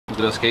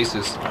those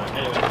cases.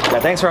 Yeah,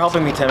 thanks for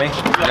helping me, Timmy.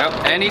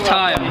 Yep,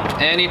 anytime,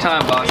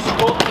 boss.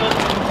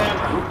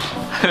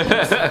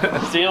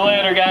 See you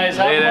later, guys.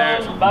 Have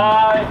Later. fun.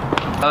 Bye.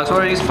 Alex,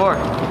 what are these for?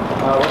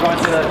 We're going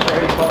to the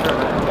charity poker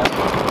event.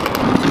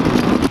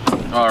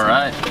 All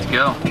right, let's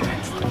go.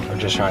 We're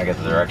just trying to get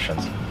the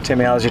directions.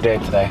 Timmy, how was your day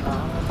today?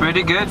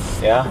 Pretty good.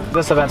 Yeah,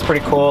 this event's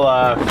pretty cool.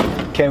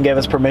 Kim gave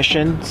us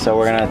permission, so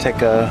we're gonna take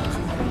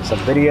some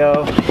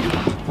video.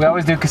 We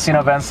always do casino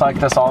events like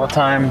this all the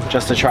time,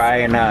 just to try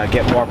and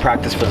get more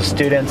practice for the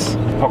students.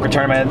 Poker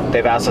tournament,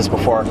 they've asked us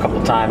before a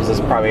couple times. This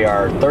is probably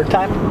our third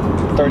time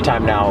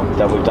now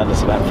that we've done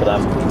this event for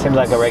them. It seems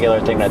like a regular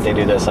thing that they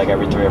do this like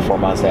every 3 or 4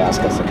 months. They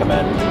ask us to come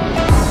in.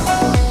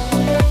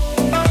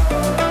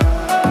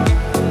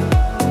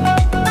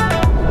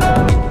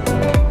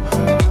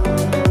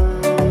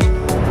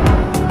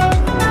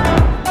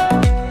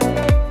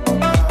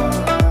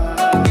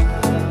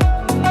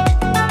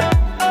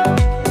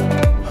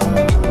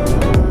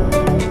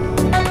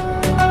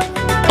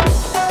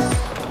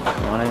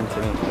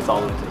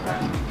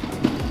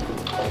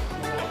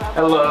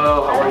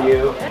 Hello, how are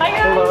you? Hi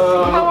guys,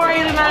 Hello. How are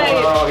you tonight?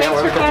 Hello, yeah,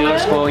 Thanks we're for coming.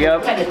 School,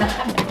 yep.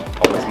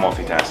 Always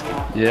multitasking.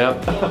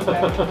 Yep.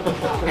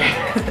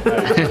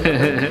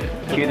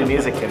 Cue the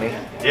music, Timmy.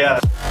 Yeah.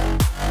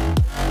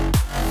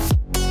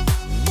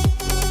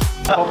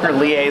 Poker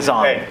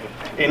liaison. Hey,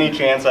 any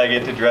chance I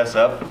get to dress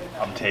up,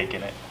 I'm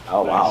taking it.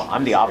 Oh wow,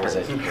 I'm the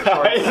opposite.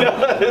 I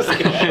know this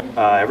guy.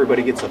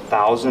 Everybody gets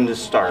 1,000 to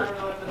start.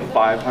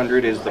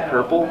 500 is the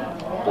purple,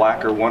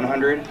 black or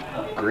 100,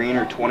 green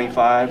or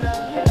 25,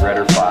 red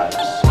or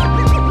 5s.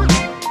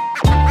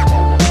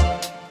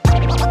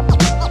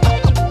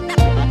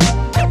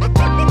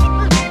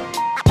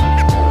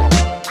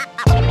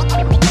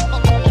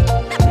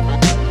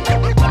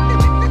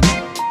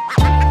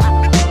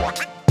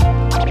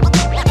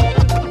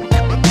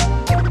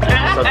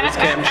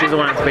 She's the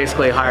one that's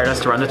basically hired us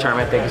to run the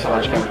tournament. Thank you so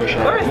much, Kim.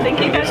 Appreciate it. Of course, thank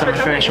you guys Some for coming.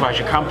 information about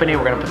your company.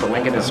 We're going to put the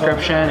link in the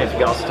description. If you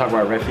could also talk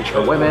about Refuge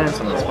for Women and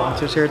some of the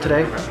sponsors here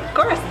today. Of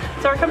course.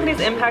 So our company's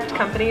Impact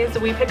Companies.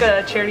 We pick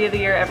a charity of the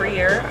year every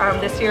year.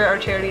 This year our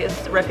charity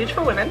is Refuge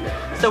for Women.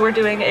 So we're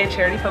doing a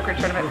charity poker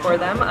tournament for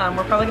them.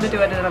 We're probably going to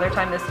do it another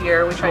time this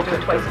year. We try to do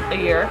it twice a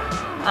year.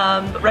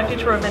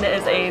 Refuge for Women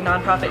is a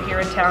nonprofit here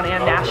in town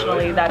and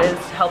nationally that is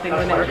helping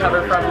women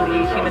recover from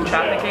the human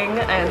trafficking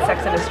and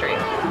sex industry.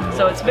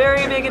 So it's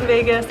very big in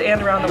Vegas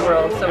and around the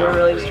world. So we're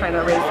really just trying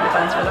to raise some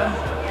funds for them.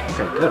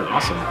 Okay, good,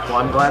 awesome. Well,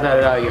 I'm glad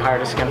that you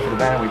hired us again for the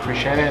event, and we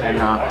appreciate it. And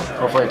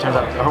hopefully it turns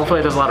out,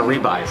 hopefully there's a lot of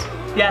rebuys.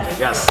 Yes.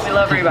 Yes. We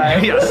love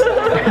rebuy.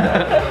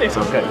 Yes.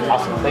 So good,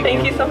 awesome.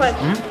 Thank you so much.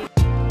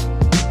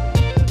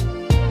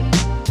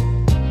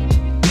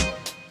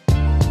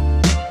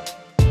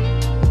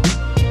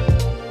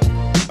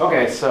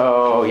 Okay,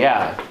 so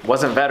yeah,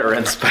 wasn't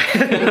veterans, but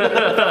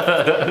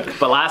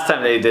last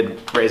time they did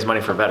raise money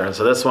for veterans.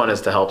 So this one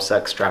is to help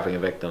sex trafficking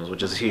victims,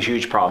 which is a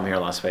huge problem here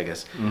in Las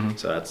Vegas.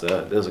 So this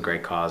is a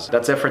great cause.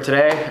 That's it for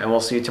today, and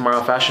we'll see you tomorrow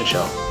at Fashion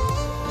Show.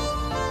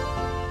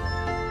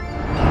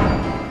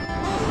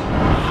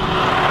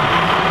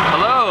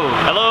 Hello.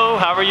 Hello,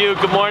 how are you?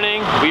 Good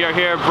morning. We are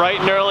here bright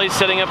and early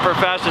setting up for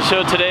Fashion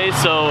Show today,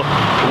 so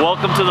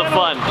welcome to the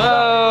fun.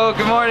 Hello,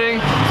 good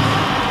morning.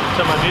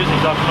 So my music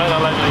document,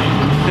 I like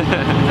Is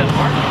that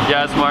Mark?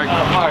 Yeah, it's Mark.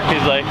 Mark.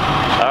 He's like,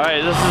 all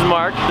right, this is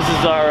Mark. This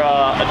is our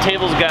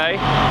tables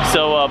guy.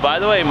 So by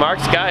the way,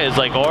 Mark's guy is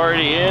like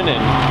already in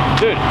and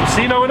dude,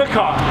 casino in a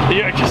car.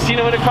 Yeah,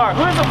 casino in a car.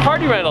 Where's the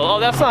party rental? Oh,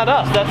 that's not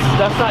us.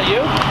 That's not you.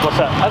 What's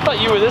that? I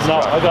thought you were this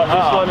car. I got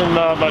this one and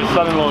my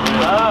son-in-law.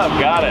 Oh,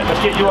 got it.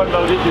 Let's get you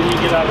unloaded, then you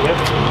get out of here.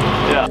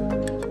 Yeah.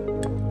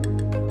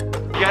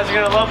 You guys are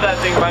gonna love that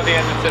thing by the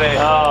end of today.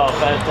 Oh,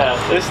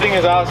 fantastic. This thing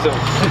is awesome.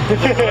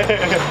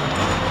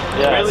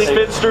 Yeah, really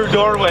fits through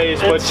doorways,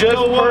 but just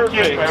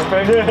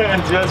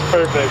perfect. Just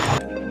perfect.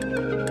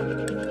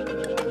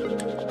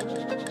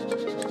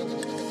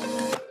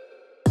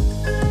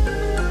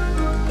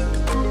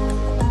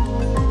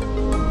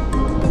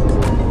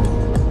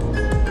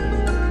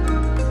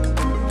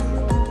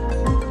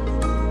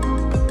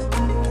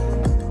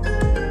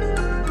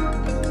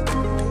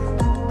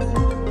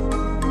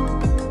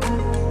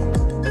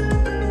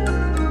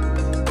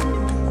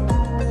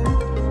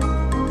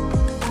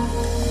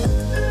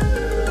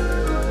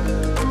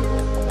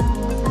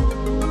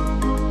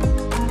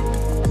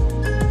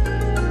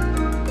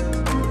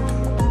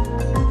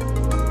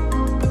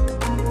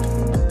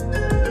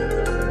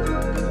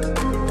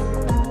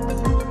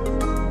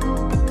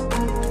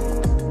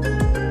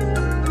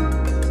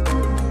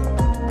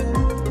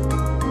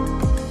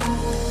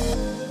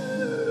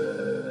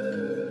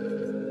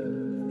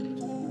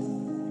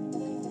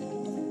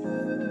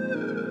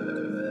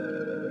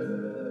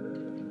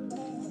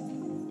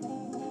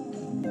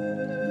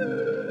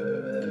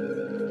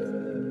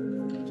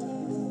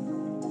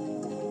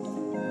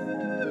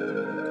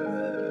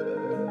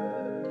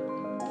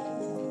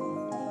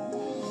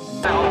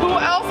 Who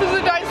else is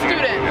a Dice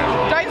student?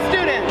 Dice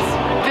students,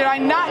 did I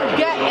not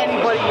get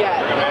anybody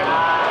yet?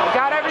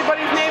 Got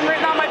everybody's name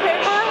written on my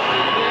paper?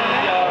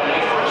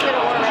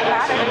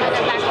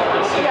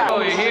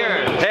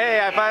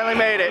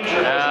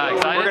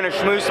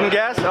 schmooze some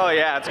guests? Oh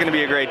yeah, it's gonna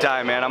be a great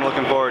time, man. I'm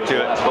looking forward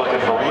to it.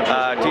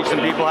 Teach some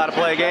people how to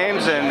play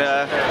games and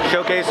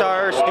showcase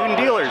our student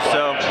dealers.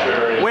 So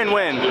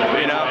win-win,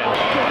 you know.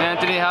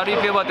 Anthony, how do you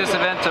feel about this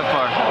event so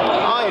far?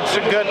 Oh, it's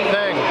a good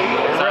thing.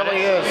 It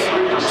really is.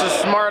 It's a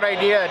smart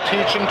idea,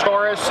 teaching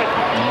tourists.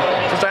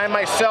 Because I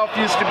myself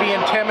used to be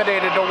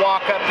intimidated to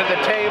walk up to the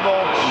table.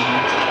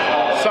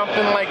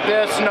 Something like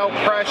this, no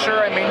pressure.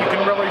 I mean, you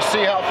can really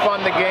see how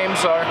fun the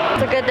games are.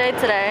 It's a good day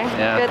today.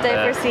 Yeah. Good day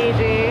for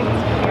CG.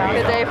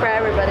 Good day for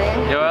everybody.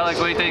 Yo, Alex,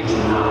 what do you think?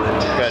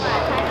 Good.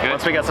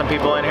 Once we get some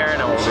people in here,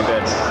 and it will be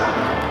good.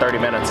 30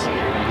 minutes.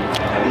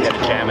 Get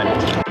jamming.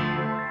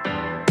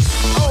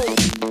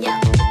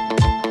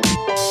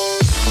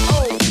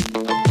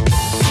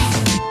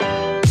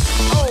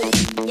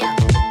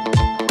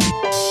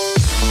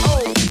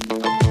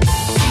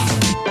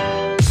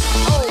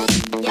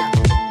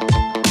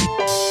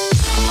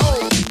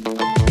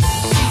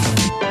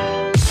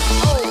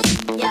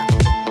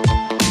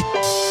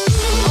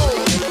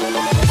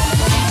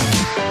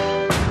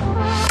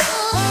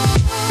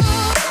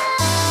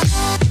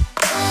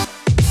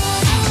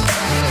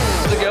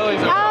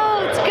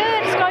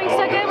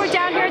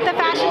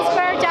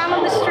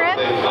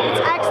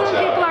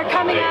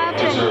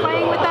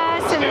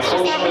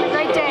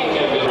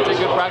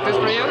 Practice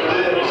for you?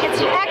 It's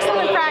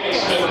excellent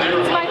practice.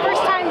 It's my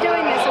first time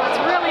doing this, so it's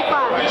really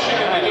fun.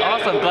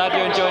 Awesome, glad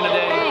you're enjoying the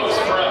day. Thanks.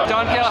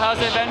 John Kale, how's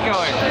the event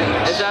going?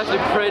 It's actually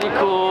pretty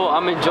cool.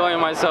 I'm enjoying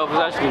myself.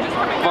 It's actually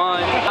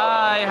fun.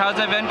 Hi, how's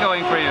the event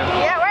going for you?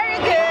 Yeah, very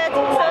good.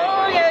 So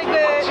really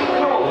good.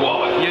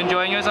 You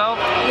enjoying yourself?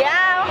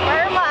 Yeah,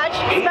 very much.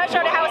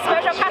 Especially how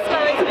special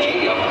customer is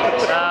me.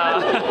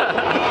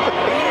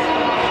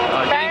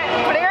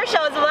 Player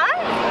shows 1,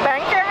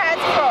 banker has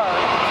 4.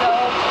 So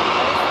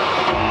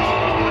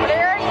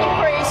player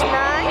increase 9,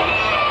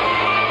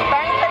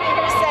 banker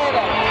increase 7.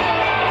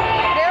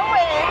 Player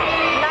win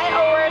 9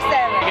 over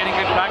 7. Getting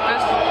good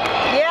practice?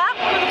 Yeah,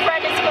 good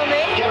practice for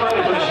me.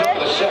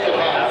 That's good.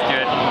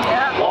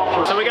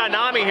 Yeah. So we got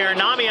Nami here.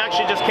 Nami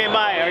actually just came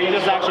by. Are you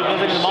just actually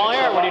visiting the mall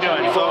here, or what are you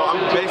doing? So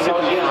I'm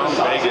basically from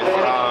Vegas.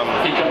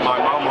 My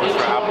mom works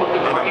for Apple,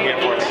 and I'm here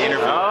for an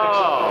interview.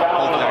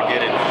 Hopefully I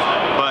get it.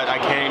 But I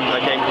came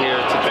here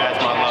to test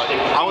my luck.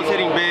 I was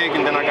hitting big,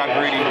 and then I got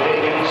greedy.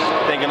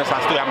 Thank goodness I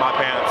still have my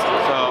pants.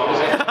 So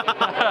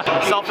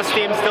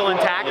self-esteem still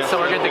intact, so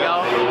we're good to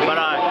go. But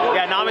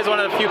yeah, Nami's one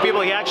of the few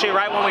people. He actually,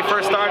 right when we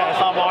first started, I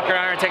saw him walk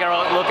around and take a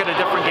look at the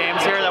different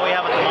games here that we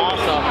have at the mall.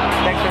 So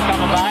thanks for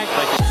coming by.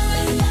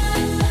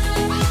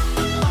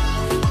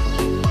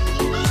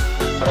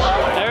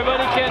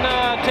 Everybody can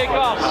take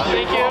off.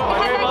 Thank you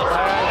very much.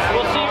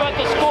 We'll see you at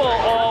the school.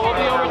 We'll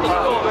be over at the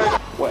school.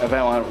 What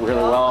event went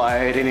really well.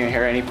 I didn't even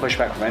hear any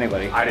pushback from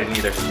anybody. I didn't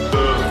either.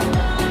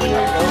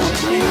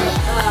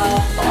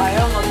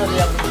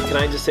 Can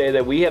I just say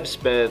that we have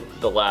spent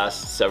the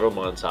last several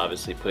months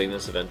obviously putting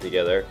this event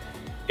together.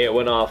 It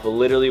went off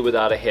literally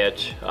without a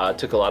hitch.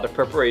 Took a lot of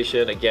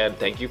preparation. Again,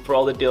 thank you for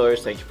all the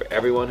dealers. Thank you for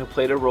everyone who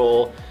played a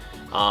role.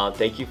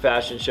 Thank you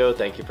Fashion Show.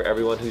 Thank you for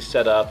everyone who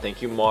set up.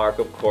 Thank you Mark,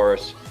 of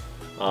course.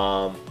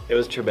 It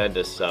was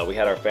tremendous. We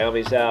had our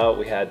families out.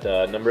 We had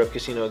a number of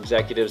casino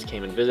executives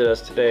came and visit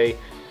us today,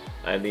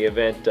 and the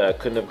event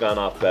couldn't have gone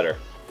off better.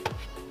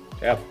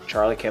 Yeah,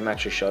 Charlie Kim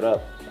actually showed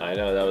up. I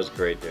know, that was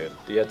great, dude.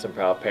 You had some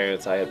proud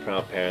parents. I had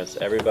proud parents.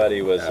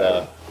 Everybody was,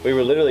 we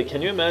were literally,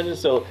 can you imagine?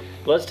 So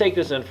let's take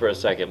this in for a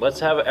second. Let's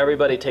have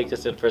everybody take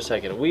this in for a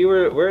second.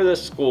 We're the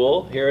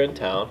school here in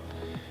town.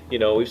 You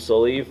know, we've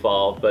slowly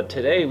evolved, but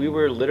today we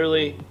were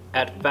literally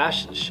at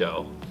Fashion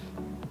Show.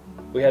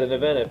 We had an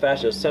event at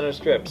Fashion Show, Center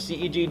Strip.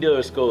 CEG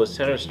Dealer School is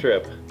Center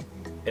Strip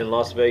in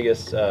Las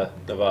Vegas,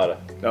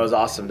 Nevada. That was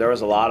awesome. There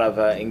was a lot of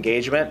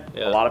engagement.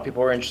 Yeah. A lot of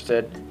people were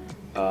interested.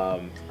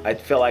 I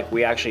feel like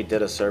we actually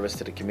did a service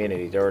to the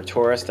community. There were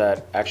tourists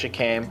that actually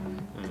came,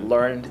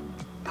 learned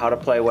how to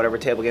play whatever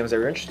table games they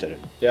were interested in.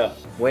 Yeah.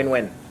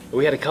 Win-win.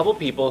 We had a couple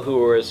people who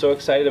were so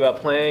excited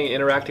about playing,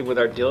 interacting with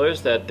our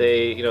dealers that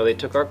they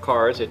took our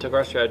cards, they took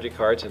our strategy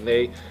cards, and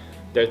they're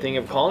thinking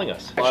of calling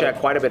us. Actually, had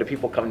quite a bit of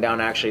people come down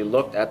and actually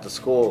looked at the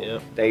school. Yeah.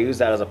 They used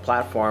that as a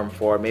platform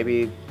for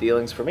maybe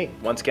dealings for me.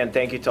 Once again,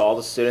 thank you to all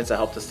the students that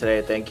helped us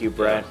today. Thank you,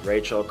 Brent,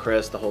 Rachel,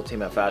 Chris, the whole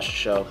team at Fashion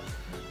Show.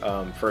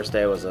 First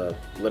day was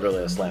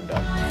literally a slam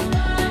dunk.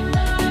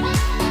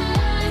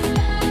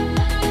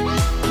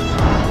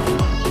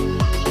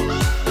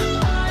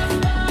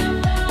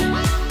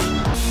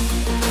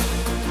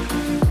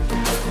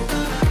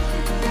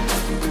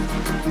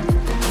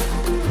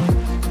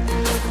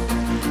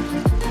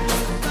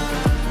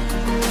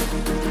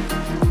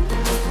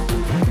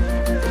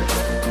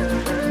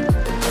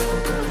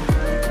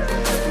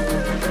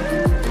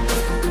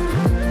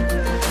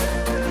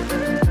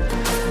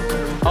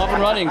 Off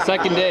and running. morning,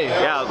 second day.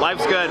 Yeah,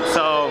 life's good.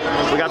 So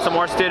we got some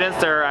more students.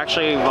 They're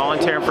actually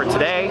volunteering for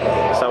today.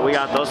 So we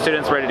got those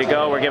students ready to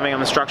go. We're giving them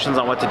instructions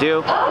on what to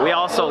do. We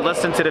also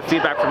listened to the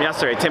feedback from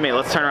yesterday. Timmy,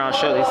 let's turn around and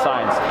show these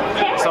signs.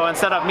 So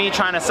instead of me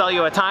trying to sell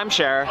you a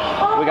timeshare,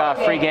 we got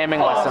free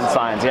gaming lesson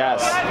signs.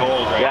 Yes.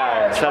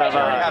 Yeah. Instead of we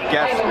have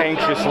guests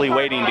anxiously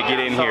waiting to get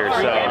in here.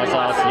 So that's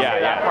awesome. Yeah,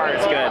 that part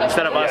is good.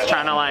 Instead of us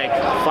trying to like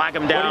flag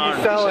them down. What are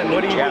you selling?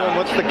 What are you doing?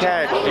 What's the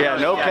catch? Yeah,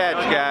 no catch,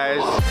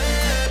 guys.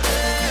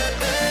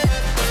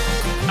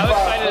 How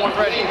excited is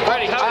Freddie?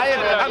 Freddie, how excited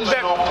are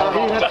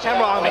you?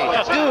 Camera on me.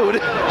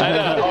 Dude! I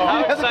know.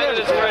 How excited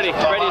is Freddie?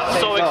 Freddie's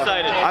so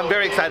excited. I'm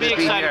very excited to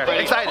be here.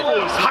 Freddie. Excited.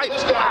 Hype.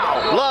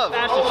 Love.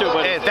 Fashion show,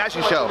 buddy. And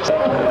fashion show.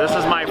 This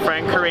is my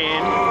friend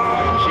Kareen.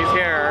 She's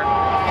here.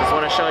 Just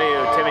want to show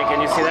you. Timmy,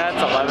 can you see that?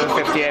 It's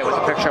 11:58 with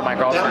a picture of my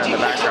girlfriend in the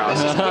background.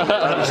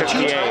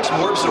 11:58.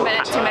 2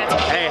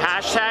 minutes. Hey,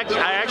 hashtag,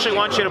 I actually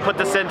want you to put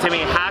this in to me.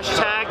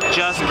 Hashtag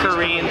just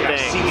Kareen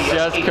things.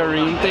 Just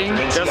Kareen things?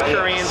 Just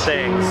Kareen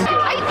things.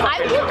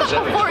 I woke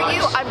up before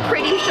you, I'm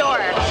pretty sure.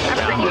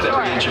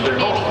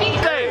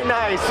 Very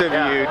nice of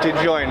you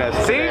to join us.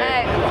 See?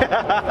 Hey.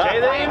 Hey,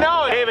 there you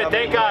know. David,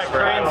 thank God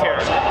Kareen's here.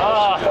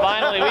 Oh,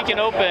 finally we can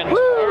open.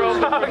 We're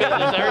open for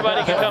business.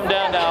 Everybody can come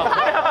down now.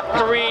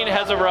 Kareen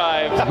has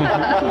arrived.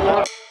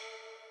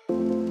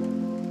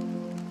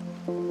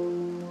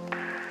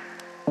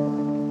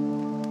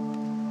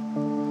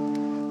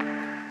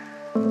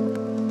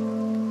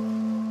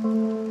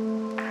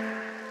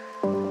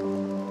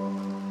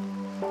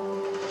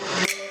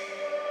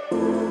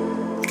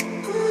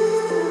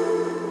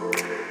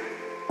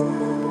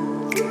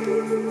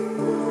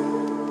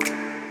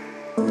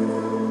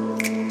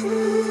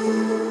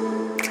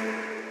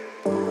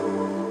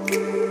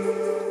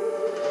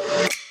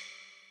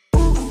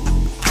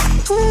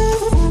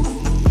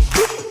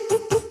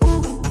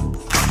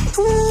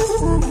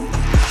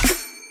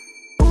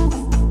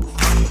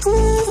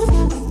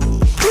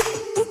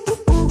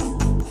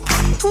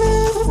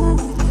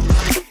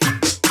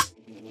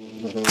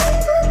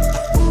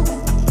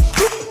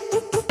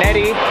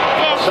 Eddie,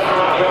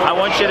 I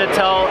want you to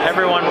tell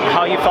everyone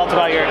how you felt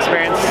about your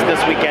experience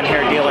this weekend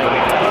here dealing.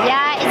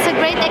 Yeah, it's a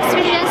great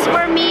experience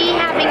for me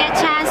having a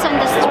chance on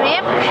the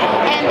strip,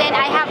 and then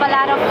I have a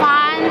lot of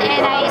fun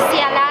and I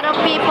see a lot of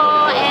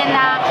people, and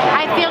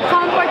I feel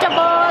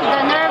comfortable.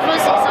 The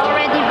nervous is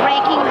already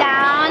breaking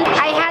down.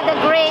 I had a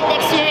great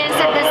experience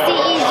at the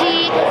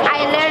CEG.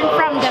 I learned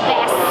from the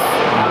best.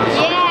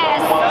 Yes.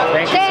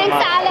 Thanks,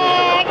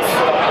 Alex.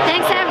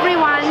 Thanks,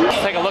 everyone.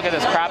 Let's take a look at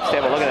this craps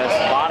table. Look at this.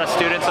 A lot of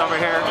students over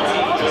here.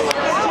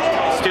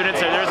 Students,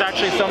 there's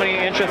actually so many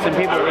interesting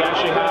people.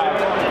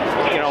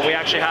 We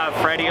actually have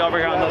Freddie over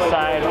here on this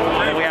side,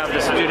 and we have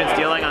the students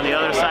dealing on the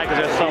other side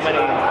because there's so many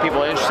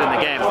people interested in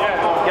the game.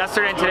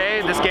 Yesterday and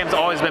today, this game's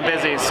always been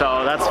busy,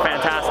 so that's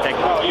fantastic.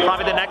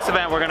 Probably the next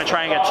event, we're going to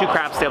try and get 2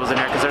 craps tables in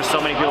here because there's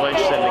so many people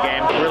interested in the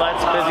game.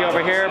 Roulette's busy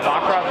over here,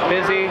 Baccarat's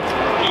busy,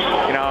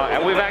 you know,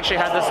 and we've actually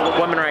had this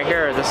woman right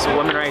here.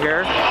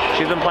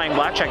 She's been playing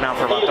blackjack now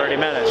for about 30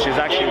 minutes. She's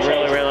actually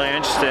really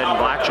interested in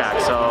blackjack,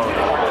 so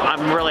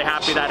I'm really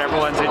happy that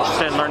everyone's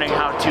interested in learning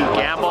how to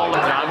gamble. You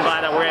know, I'm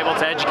glad that we're able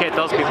to educate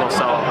those people,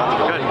 so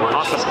good,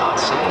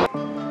 awesome.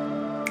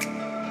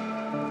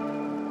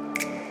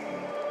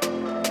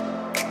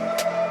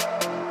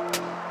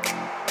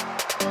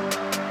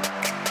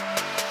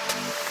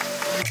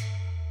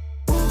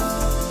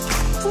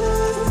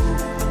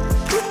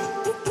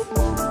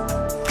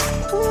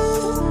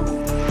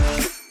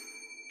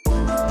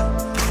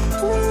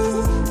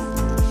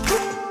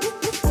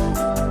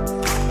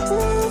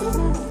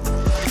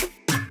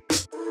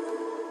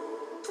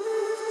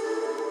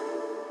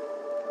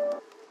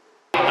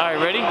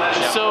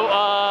 So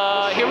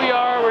here we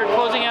are, we're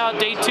closing out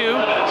day 2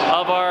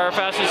 of our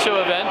fashion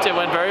show event. It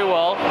went very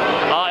well.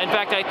 In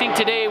fact, I think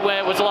today when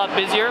it was a lot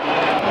busier,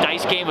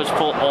 dice game was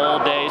full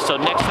all day. So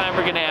next time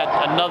we're going to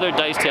add another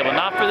dice table,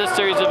 not for this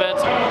series of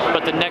events,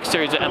 but the next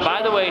series. And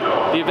by the way,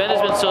 the event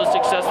has been so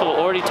successful, we're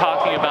already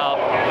talking about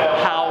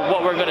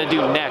what we're going to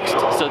do next.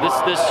 So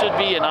this should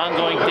be an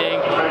ongoing thing.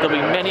 There'll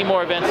be many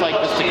more events like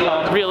this to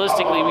come.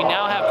 Realistically, we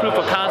now have proof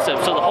of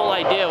concept. So the whole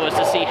idea was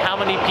to see how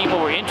many people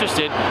were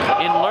interested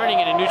in learning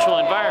in a neutral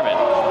environment.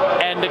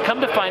 And to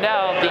come to find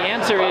out, the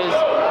answer is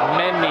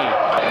many.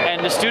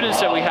 And the students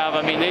that we have,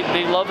 I mean,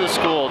 they love the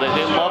school. They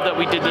love that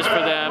we did this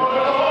for them.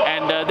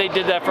 And they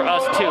did that for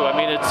us too. I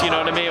mean, it's, you know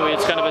what I mean?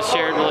 It's kind of a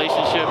shared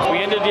relationship. We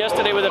ended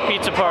yesterday with a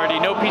pizza party.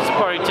 No pizza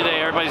party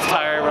today. Everybody's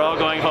tired. We're all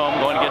going home,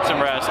 going to get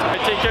some rest. All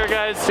right, take care,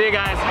 guys. See you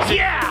guys.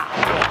 Yeah!